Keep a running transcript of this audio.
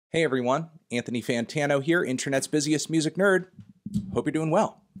Hey everyone, Anthony Fantano here, internet's busiest music nerd. Hope you're doing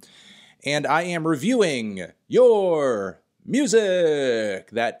well. And I am reviewing your music.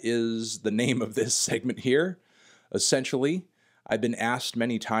 That is the name of this segment here. Essentially, I've been asked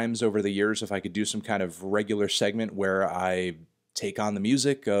many times over the years if I could do some kind of regular segment where I take on the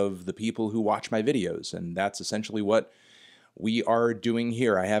music of the people who watch my videos, and that's essentially what we are doing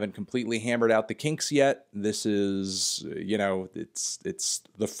here. I haven't completely hammered out the kinks yet. This is, it's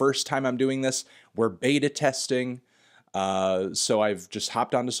the first time I'm doing this. We're beta testing. So I've just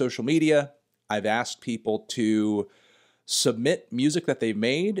hopped onto social media. I've asked people to submit music that they've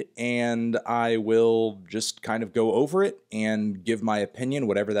made, and I will just kind of go over it and give my opinion,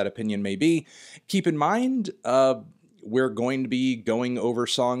 whatever that opinion may be. Keep in mind, we're going to be going over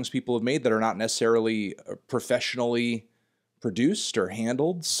songs people have made that are not necessarily professionally produced or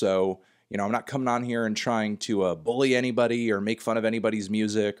handled. So, I'm not coming on here and trying to bully anybody or make fun of anybody's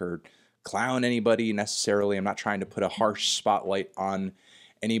music or clown anybody necessarily. I'm not trying to put a harsh spotlight on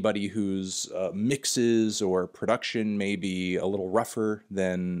anybody whose mixes or production may be a little rougher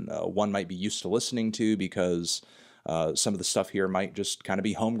than one might be used to listening to, because some of the stuff here might just kind of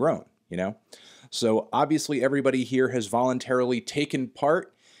be homegrown, So obviously everybody here has voluntarily taken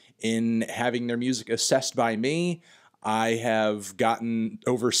part in having their music assessed by me. I have gotten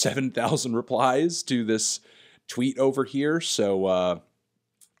over 7,000 replies to this tweet over here, so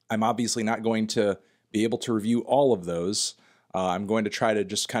I'm obviously not going to be able to review all of those. I'm going to try to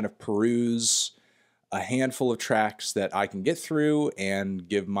just kind of peruse a handful of tracks that I can get through and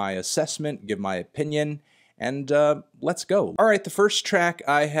give my assessment, give my opinion, and let's go. All right, the first track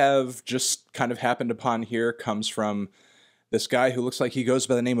I have just kind of happened upon here comes from this guy who looks like he goes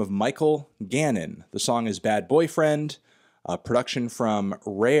by the name of Mykal Gannon. The song is Bad Boyfriend, production from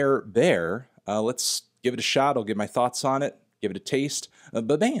Rare Bear. Let's give it a shot. I'll give my thoughts on it, give it a taste.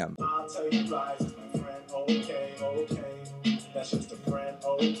 Ba-bam. I'll tell you lies, my friend, okay, that's just a friend,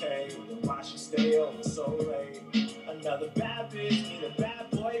 okay, why she stay over so late, another bad bitch, need a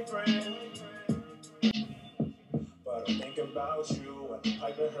bad boyfriend, but I'm thinking about you, and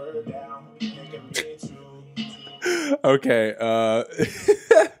piping her down, thinking me too. Okay,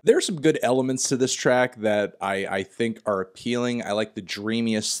 there are some good elements to this track that I think are appealing. I like the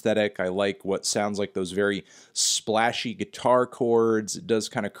dreamy aesthetic. I like what sounds like those very splashy guitar chords. It does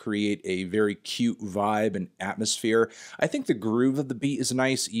kind of create a very cute vibe and atmosphere. I think the groove of the beat is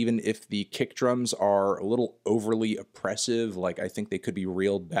nice, even if the kick drums are a little overly oppressive. Like, I think they could be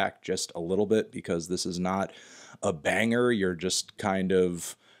reeled back just a little bit, because this is not a banger. You're just kind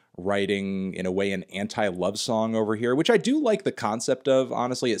of writing, in a way, an anti-love song over here, which I do like the concept of.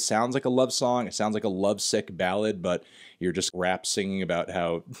 Honestly, it sounds like a love song. It sounds like a lovesick ballad, but you're just rap singing about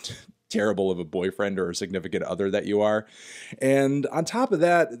how terrible of a boyfriend or a significant other that you are. And on top of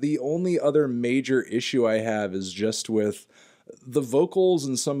that, the only other major issue I have is just with the vocals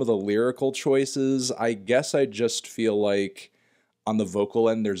and some of the lyrical choices. I guess I just feel like on the vocal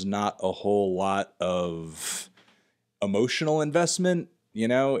end, there's not a whole lot of emotional investment.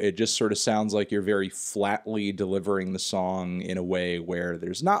 It just sort of sounds like you're very flatly delivering the song in a way where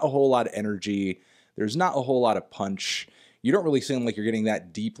there's not a whole lot of energy, there's not a whole lot of punch. You don't really seem like you're getting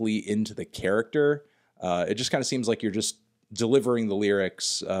that deeply into the character. It just kind of seems like you're just delivering the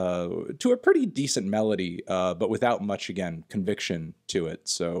lyrics to a pretty decent melody, but without much, again, conviction to it.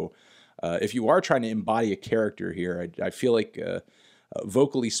 So if you are trying to embody a character here, I feel like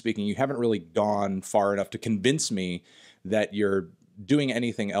vocally speaking, you haven't really gone far enough to convince me that you're doing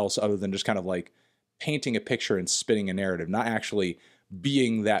anything else other than just kind of like painting a picture and spinning a narrative, not actually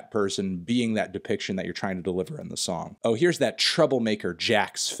being that person, being that depiction that you're trying to deliver in the song. Oh, here's that troublemaker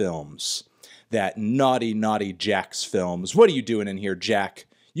Jax Films. That naughty, naughty Jax Films. What are you doing in here, Jack?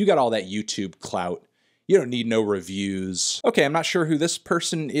 You got all that YouTube clout. You don't need no reviews. Okay, I'm not sure who this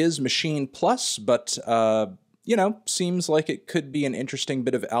person is, Machine Plus, but seems like it could be an interesting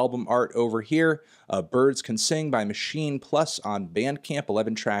bit of album art over here. Birds Can Sing by Machine Plus on Bandcamp,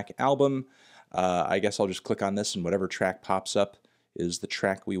 11-track album. I guess I'll just click on this, and whatever track pops up is the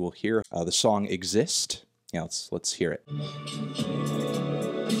track we will hear. The song Exist. Yeah, let's hear it.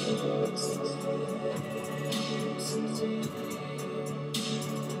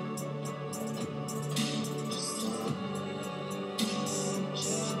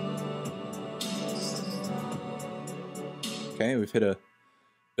 Okay, we've hit a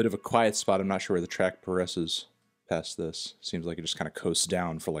bit of a quiet spot. I'm not sure where the track progresses past this. Seems like it just kind of coasts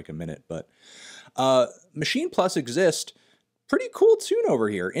down for like a minute. But Machine Plus Exist, pretty cool tune over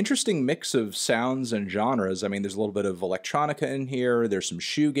here. Interesting mix of sounds and genres. I mean, there's a little bit of electronica in here. There's some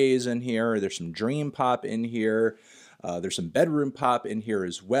shoegaze in here. There's some dream pop in here. There's some bedroom pop in here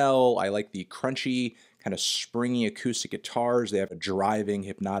as well. I like the crunchy, kind of springy acoustic guitars. They have a driving,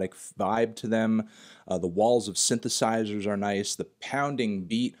 hypnotic vibe to them. The walls of synthesizers are nice. The pounding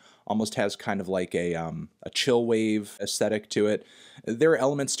beat almost has kind of like a chill wave aesthetic to it. There are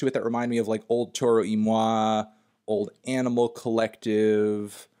elements to it that remind me of like old Toro y Moi, old Animal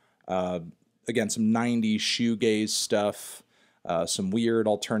Collective, again, some 90s shoegaze stuff, some weird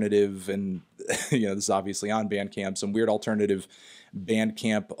alternative, and you know, this is obviously on Bandcamp, some weird alternative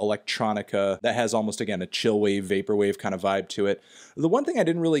Bandcamp electronica that has almost, again, a chill wave, vaporwave kind of vibe to it. The one thing I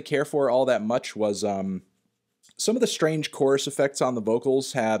didn't really care for all that much was some of the strange chorus effects on the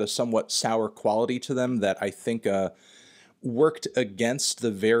vocals had a somewhat sour quality to them that I think worked against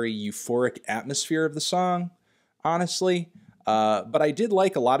the very euphoric atmosphere of the song, honestly. But I did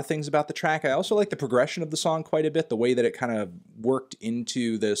like a lot of things about the track. I also like the progression of the song quite a bit, the way that it kind of worked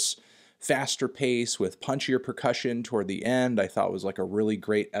into this faster pace with punchier percussion toward the end. I thought was like a really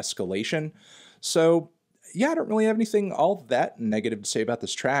great escalation. So yeah, I don't really have anything all that negative to say about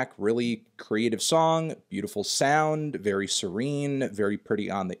this track. Really creative song, beautiful sound, very serene, very pretty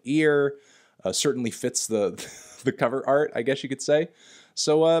on the ear. Certainly fits the the cover art, I guess you could say.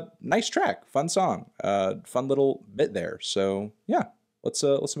 So nice track, fun song, fun little bit there. So yeah, let's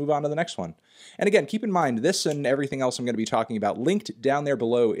move on to the next one. And again, keep in mind this and everything else I'm going to be talking about linked down there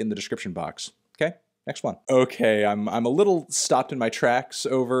below in the description box. Okay. Next one. Okay, I'm a little stopped in my tracks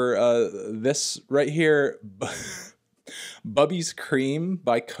over this right here. Bubby's Cream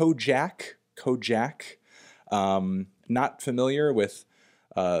by Kojaque. Kojaque. Not familiar with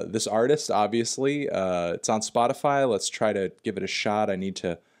this artist, obviously. It's on Spotify. Let's try to give it a shot. I need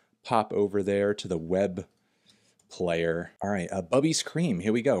to pop over there to the web player. All right, Bubby's Cream.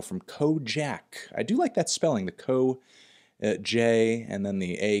 Here we go from Kojaque. I do like that spelling, the Ko. J and then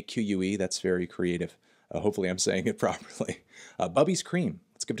the A-Q-U-E. That's very creative. Hopefully I'm saying it properly. Bubby's Cream.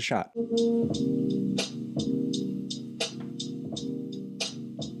 Let's give it a shot. 'Cause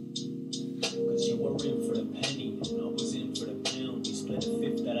you were in for the penny, and I was in for the pound. We split a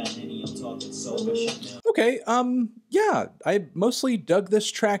fifth that I Henny. I'm talking sober shit now. Okay, yeah, I mostly dug this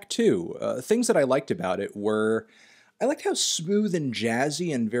track too. Things that I liked about it were, I liked how smooth and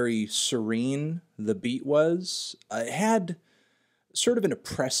jazzy and very serene the beat was. It had sort of an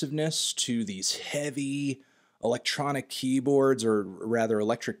oppressiveness to these heavy electronic keyboards, or rather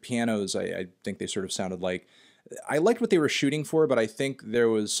electric pianos, I think they sort of sounded like. I liked what they were shooting for, but I think there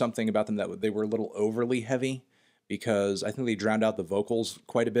was something about them that they were a little overly heavy, because I think they drowned out the vocals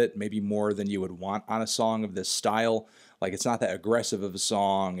quite a bit, maybe more than you would want on a song of this style. Like, it's not that aggressive of a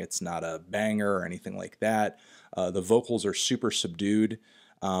song, it's not a banger or anything like that. The vocals are super subdued.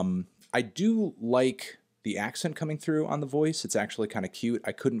 I do like the accent coming through on the voice. It's actually kind of cute.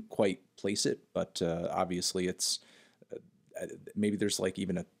 I couldn't quite place it, but obviously it's maybe there's like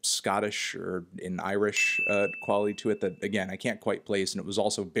even a Scottish or an Irish quality to it that, again, I can't quite place, and it was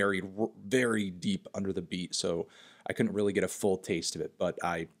also buried very deep under the beat, so I couldn't really get a full taste of it, but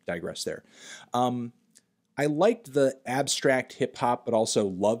I digress there. I liked the abstract hip-hop, but also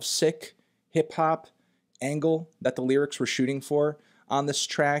lovesick hip-hop angle that the lyrics were shooting for on this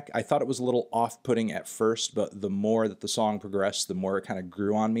track. I thought it was a little off-putting at first, but the more that the song progressed, the more it kind of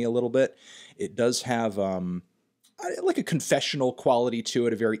grew on me a little bit. It does have like a confessional quality to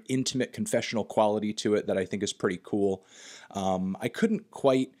it, a very intimate confessional quality to it that I think is pretty cool. I couldn't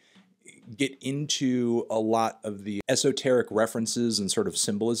quite get into a lot of the esoteric references and sort of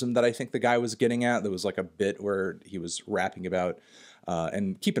symbolism that I think the guy was getting at. There was like a bit where he was rapping about,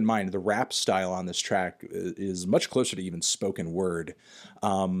 and keep in mind, the rap style on this track is much closer to even spoken word,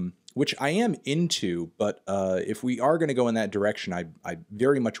 which I am into, but if we are going to go in that direction, I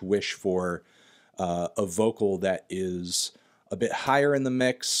very much wish for a vocal that is a bit higher in the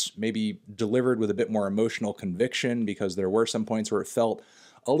mix, maybe delivered with a bit more emotional conviction, because there were some points where it felt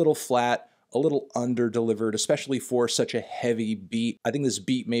a little flat, a little under-delivered, especially for such a heavy beat. I think this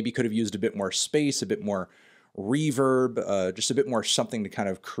beat maybe could have used a bit more space, a bit more reverb, just a bit more something to kind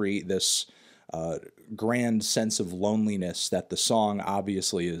of create this grand sense of loneliness that the song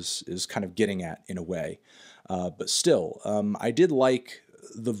obviously is kind of getting at in a way. But still, I did like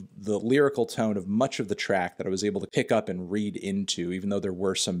the lyrical tone of much of the track that I was able to pick up and read into, even though there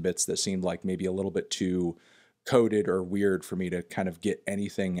were some bits that seemed like maybe a little bit too coded or weird for me to kind of get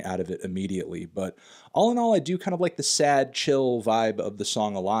anything out of it immediately. But all in all, I do kind of like the sad, chill vibe of the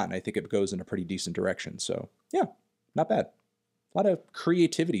song a lot, and I think it goes in a pretty decent direction. So yeah, not bad. A lot of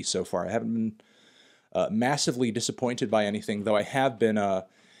creativity so far. I haven't been massively disappointed by anything, though I have been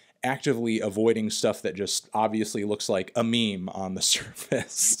actively avoiding stuff that just obviously looks like a meme on the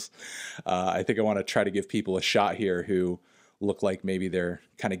surface. I think I want to try to give people a shot here who look like maybe they're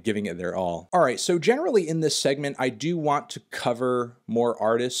kind of giving it their all. All right, so generally in this segment, I do want to cover more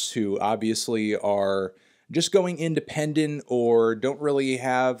artists who obviously are just going independent or don't really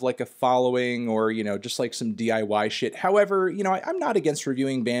have like a following or, you know, just like some DIY shit. However, you know, I'm not against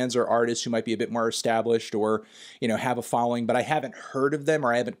reviewing bands or artists who might be a bit more established or, you know, have a following, but I haven't heard of them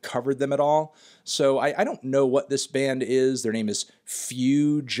or I haven't covered them at all. So I don't know what this band is. Their name is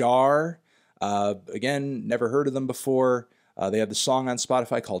Fewjar. Again, never heard of them before. They have the song on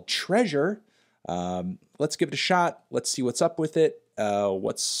Spotify called Treasure. Let's give it a shot. Let's see what's up with it.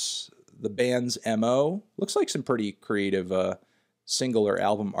 What's the band's MO? Looks like some pretty creative single or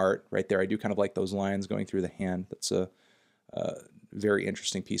album art right there. I do kind of like those lines going through the hand. That's a very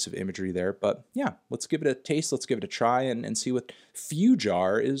interesting piece of imagery there. But yeah, let's give it a taste. Let's give it a try and see what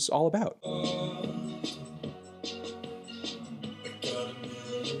Fewjar is all about.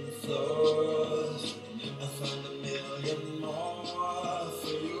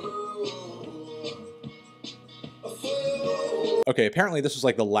 Okay, apparently this was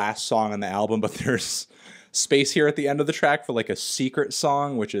like the last song on the album, but there's space here at the end of the track for like a secret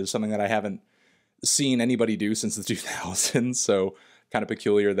song, which is something that I haven't seen anybody do since the 2000s. So kind of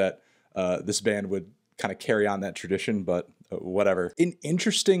peculiar that this band would kind of carry on that tradition, but whatever. An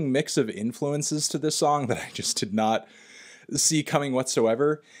interesting mix of influences to this song that I just did not see coming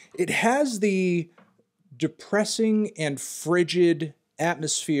whatsoever. It has the depressing and frigid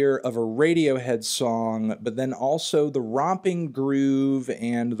atmosphere of a Radiohead song, but then also the romping groove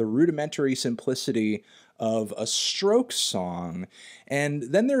and the rudimentary simplicity of a Strokes song. And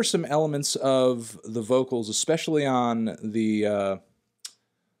then there are some elements of the vocals, especially on the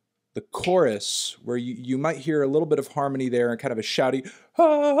chorus, where you might hear a little bit of harmony there and kind of a shouty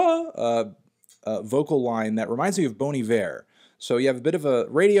vocal line that reminds me of Bon Iver. So you have a bit of a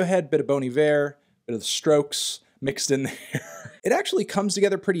Radiohead, bit of Bon Iver, bit of the Strokes mixed in there. It actually comes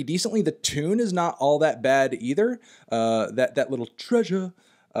together pretty decently. The tune is not all that bad either. That little treasure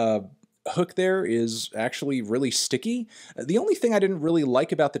hook there is actually really sticky. The only thing I didn't really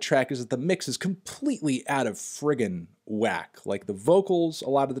like about the track is that the mix is completely out of friggin' whack. Like the vocals a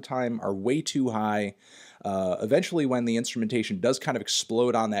lot of the time are way too high. Eventually when the instrumentation does kind of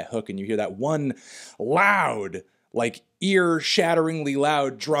explode on that hook and you hear that one loud, like ear-shatteringly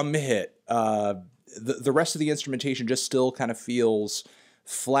loud drum hit, the rest of the instrumentation just still kind of feels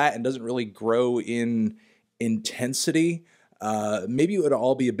flat and doesn't really grow in intensity. Maybe it would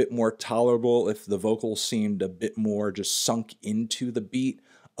all be a bit more tolerable if the vocals seemed a bit more just sunk into the beat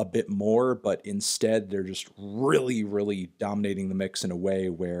a bit more, but instead they're just really, really dominating the mix in a way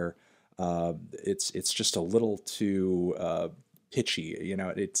where it's just a little too pitchy. You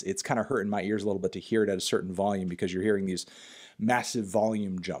know, it's kind of hurting my ears a little bit to hear it at a certain volume because you're hearing these massive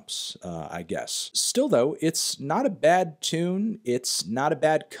volume jumps, I guess. Still though, it's not a bad tune. It's not a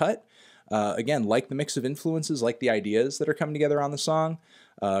bad cut. Again, like the mix of influences, like the ideas that are coming together on the song.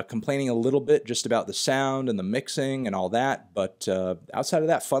 Complaining a little bit just about the sound and the mixing and all that, but outside of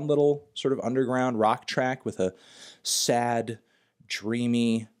that, fun little sort of underground rock track with a sad,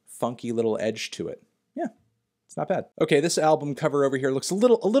 dreamy, funky little edge to it. Yeah, it's not bad. Okay, this album cover over here looks a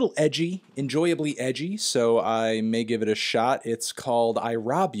little edgy, enjoyably edgy, so I may give it a shot. It's called I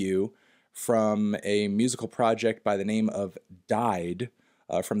Rob You, from a musical project by the name of Died,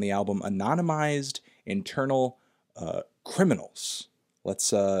 from the album Anonymized Internal Criminals.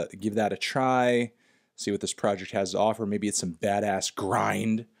 Let's give that a try, see what this project has to offer. Maybe it's some badass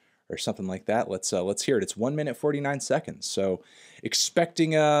grind or something like that. Let's hear it. It's 1 minute 49 seconds. So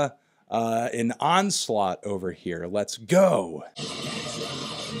expecting an onslaught over here. Let's go.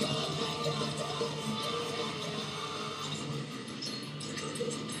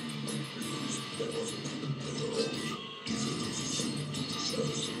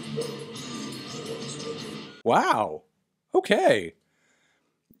 Wow. Okay.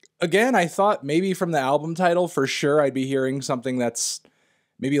 Again, I thought maybe from the album title for sure I'd be hearing something that's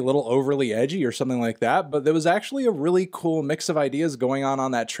maybe a little overly edgy or something like that, but there was actually a really cool mix of ideas going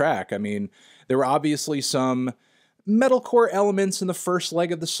on that track. I mean, there were obviously some metalcore elements in the first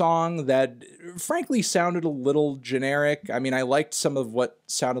leg of the song that frankly sounded a little generic. I mean, I liked some of what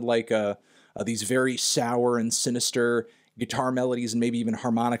sounded like these very sour and sinister guitar melodies and maybe even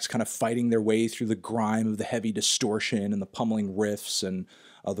harmonics kind of fighting their way through the grime of the heavy distortion and the pummeling riffs and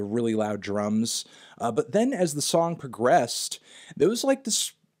the really loud drums. But then as the song progressed, there was like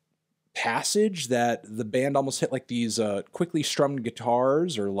this passage that the band almost hit like these quickly strummed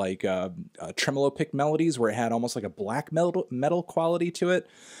guitars or like tremolo pick melodies where it had almost like a black metal quality to it.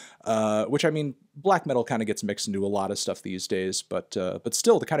 Which, I mean, black metal kind of gets mixed into a lot of stuff these days, but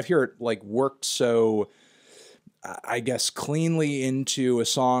still, to kind of hear it like worked so, I guess, cleanly into a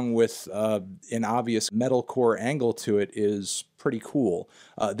song with an obvious metalcore angle to it is pretty cool.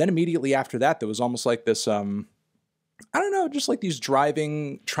 Then immediately after that, there was almost like this, I don't know, just like these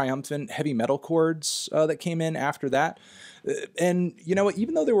driving, triumphant heavy metal chords that came in after that. And, you know,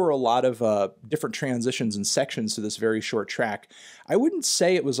 even though there were a lot of different transitions and sections to this very short track, I wouldn't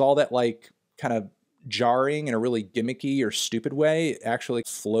say it was all that, like, kind of jarring in a really gimmicky or stupid way. It actually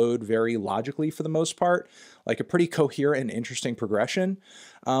flowed very logically for the most part, like a pretty coherent and interesting progression.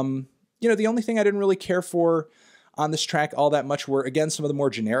 You know, the only thing I didn't really care for on this track all that much were, again, some of the more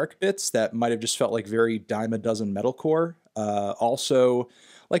generic bits that might have just felt like very dime a dozen metalcore. Also,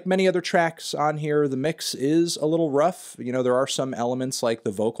 like many other tracks on here, the mix is a little rough. You know, there are some elements like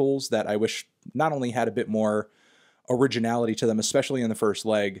the vocals that I wish not only had a bit more originality to them, especially in the first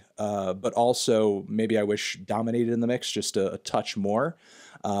leg, but also maybe I wish dominated in the mix just a touch more.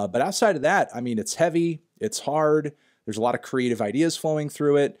 But outside of that, I mean, it's heavy, it's hard, there's a lot of creative ideas flowing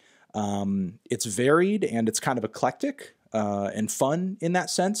through it. It's varied and it's kind of eclectic and fun in that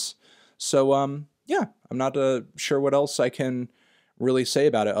sense. So yeah, I'm not sure what else I can really say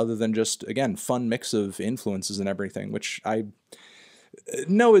about it other than just, again, fun mix of influences and everything, which I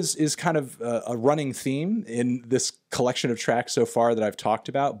know is kind of a running theme in this collection of tracks so far that I've talked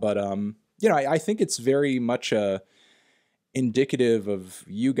about. But you know, I think it's very much indicative of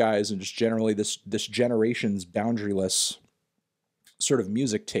you guys and just generally this generation's boundaryless sort of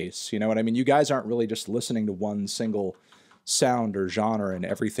music tastes. You know what I mean? You guys aren't really just listening to one single sound or genre and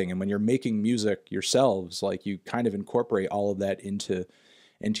everything. And when you're making music yourselves, like you kind of incorporate all of that into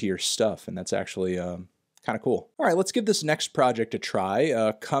your stuff. And that's actually kind of cool. All right, let's give this next project a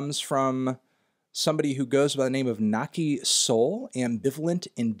try. Comes from somebody who goes by the name of Naaki Soul. Ambivalent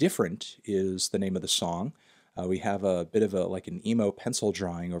Indifferent is the name of the song. We have a bit of like an emo pencil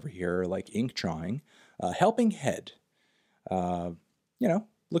drawing over here, like ink drawing. Helping Head. You know,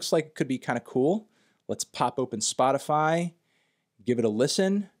 looks like it could be kind of cool. Let's pop open Spotify, give it a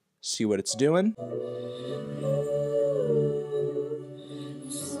listen, see what it's doing.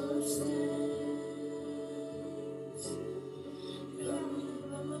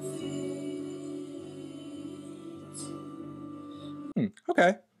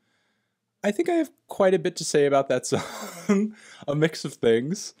 Okay. I think I have quite a bit to say about that song. A mix of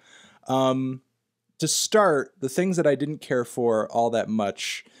things. To start, the things that I didn't care for all that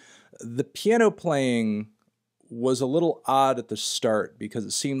much, the piano playing was a little odd at the start because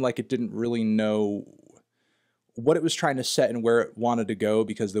it seemed like it didn't really know what it was trying to set and where it wanted to go,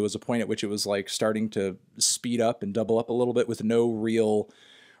 because there was a point at which it was like starting to speed up and double up a little bit with no real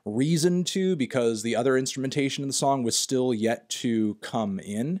reason to, because the other instrumentation in the song was still yet to come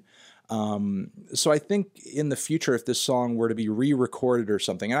in. So I think in the future, if this song were to be re-recorded or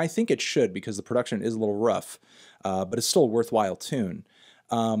something, and I think it should because the production is a little rough, but it's still a worthwhile tune.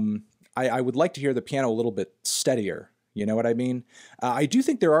 I would like to hear the piano a little bit steadier. You know what I mean? I do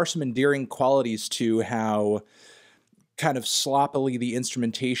think there are some endearing qualities to how kind of sloppily the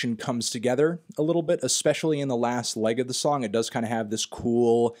instrumentation comes together a little bit, especially in the last leg of the song. It does kind of have this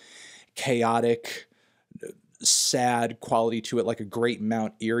cool, chaotic, sad quality to it, like a Great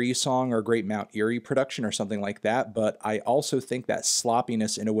Mount Erie song or a Great Mount Erie production or something like that. But I also think that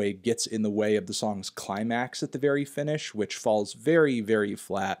sloppiness in a way gets in the way of the song's climax at the very finish, which falls very, very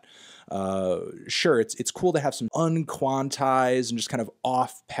flat. Sure, it's cool to have some unquantized and just kind of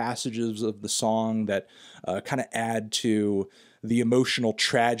off passages of the song that kind of add to the emotional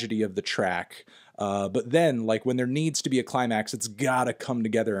tragedy of the track. But then, like, when there needs to be a climax, it's gotta come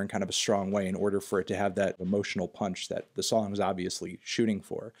together in kind of a strong way in order for it to have that emotional punch that the song is obviously shooting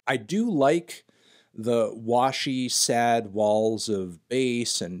for. I do like the washy, sad walls of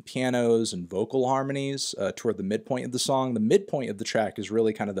bass and pianos and vocal harmonies toward the midpoint of the song. The midpoint of the track is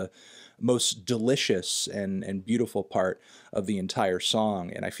really kind of the most delicious and beautiful part of the entire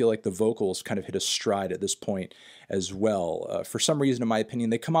song, and I feel like the vocals kind of hit a stride at this point as well. For some reason, in my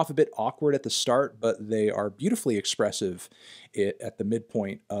opinion, they come off a bit awkward at the start, but they are beautifully expressive at the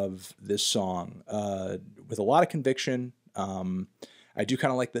midpoint of this song with a lot of conviction. I do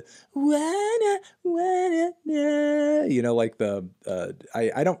kind of like the you know, like the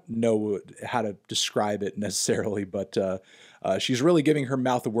I don't know how to describe it necessarily, but she's really giving her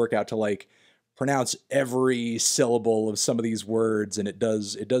mouth a workout to like pronounce every syllable of some of these words, and it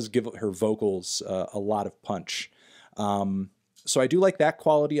does give her vocals a lot of punch. So I do like that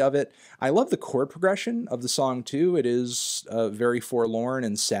quality of it. I love the chord progression of the song too. It is very forlorn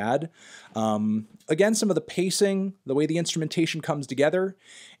and sad. Again, some of the pacing, the way the instrumentation comes together,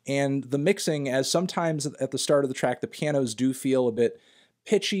 and the mixing, as sometimes at the start of the track, the pianos do feel a bit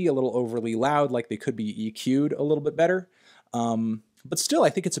pitchy, a little overly loud, like they could be EQ'd a little bit better. But still, I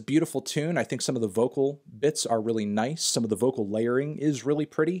think it's a beautiful tune. I think some of the vocal bits are really nice. Some of the vocal layering is really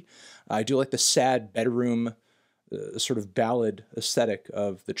pretty. I do like the sad bedroom sort of ballad aesthetic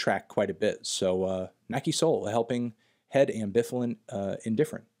of the track quite a bit. So Naaki Soul, a helping head, ambivalent,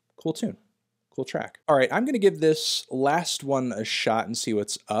 indifferent. Cool tune. Cool track. All right, I'm going to give this last one a shot and see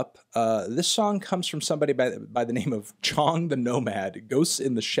what's up. This song comes from somebody by the name of Chong the Nomad, Ghosts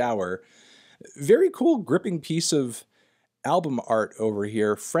in the Shower. Very cool, gripping piece of album art over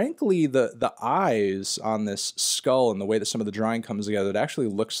here. Frankly, the eyes on this skull and the way that some of the drawing comes together, it actually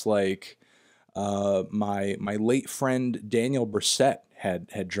looks like my late friend Daniel Brissett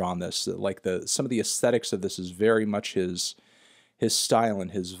had drawn this. Like some of the aesthetics of this is very much his style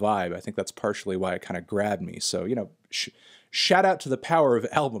and his vibe. I think that's partially why it kind of grabbed me. So, you know, shout out to the power of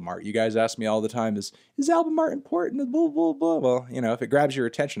album art. You guys ask me all the time, is album art important? Blah, blah, blah. Well, you know, if it grabs your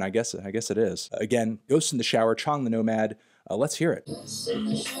attention, I guess it is. Again, Ghosts in the Shower, Chong the Nomad. Let's hear it.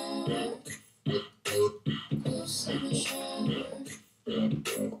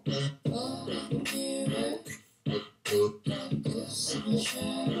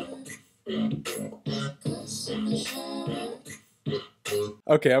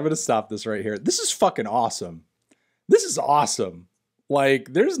 Okay, I'm gonna stop this right here. This is fucking awesome. This is awesome.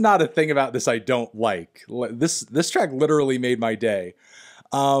 Like, there's not a thing about this I don't like. This track literally made my day.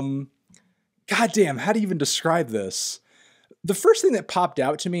 Goddamn, how do you even describe this? The first thing that popped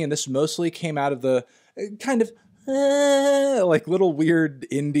out to me, and this mostly came out of the kind of like little weird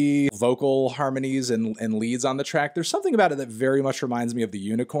indie vocal harmonies and leads on the track. There's something about it that very much reminds me of the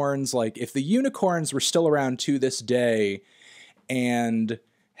Unicorns. Like, if the Unicorns were still around to this day and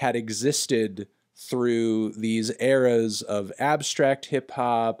had existed through these eras of abstract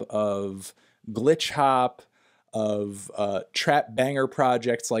hip-hop, of glitch hop, of trap banger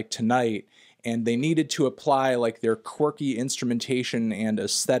projects like Tonight, and they needed to apply like their quirky instrumentation and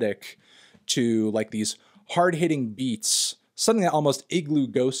aesthetic to like these hard-hitting beats, something that almost Igloo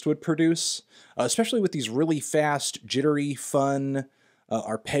Ghost would produce, especially with these really fast, jittery, fun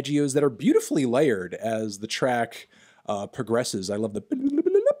arpeggios that are beautifully layered as the track progresses. I love the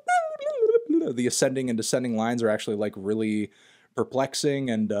ascending and descending lines are actually like really perplexing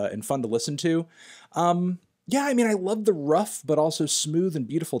and fun to listen to. Yeah, I mean, I love the rough but also smooth and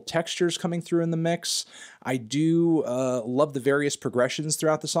beautiful textures coming through in the mix. I do love the various progressions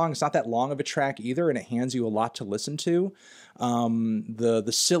throughout the song. It's not that long of a track either, and it hands you a lot to listen to.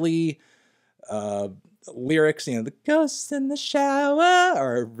 The silly lyrics, you know, the ghosts in the shower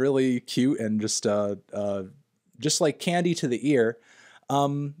are really cute and just like candy to the ear.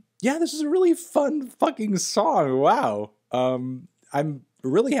 Yeah, this is a really fun fucking song. Wow. I'm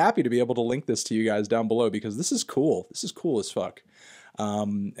really happy to be able to link this to you guys down below because this is cool. This is cool as fuck.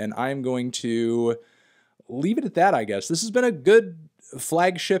 And I'm going to leave it at that, I guess. This has been a good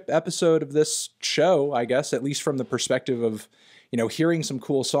flagship episode of this show, I guess, at least from the perspective of, you know, hearing some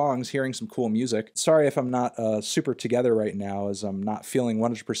cool songs, hearing some cool music. Sorry if I'm not super together right now, as I'm not feeling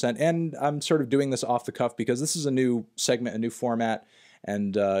 100%. And I'm sort of doing this off the cuff because this is a new segment, a new format.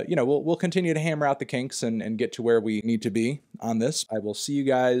 And, you know, we'll continue to hammer out the kinks and get to where we need to be on this. I will see you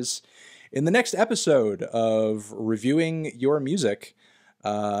guys in the next episode of Reviewing Your Music.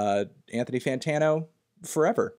 Anthony Fantano, forever.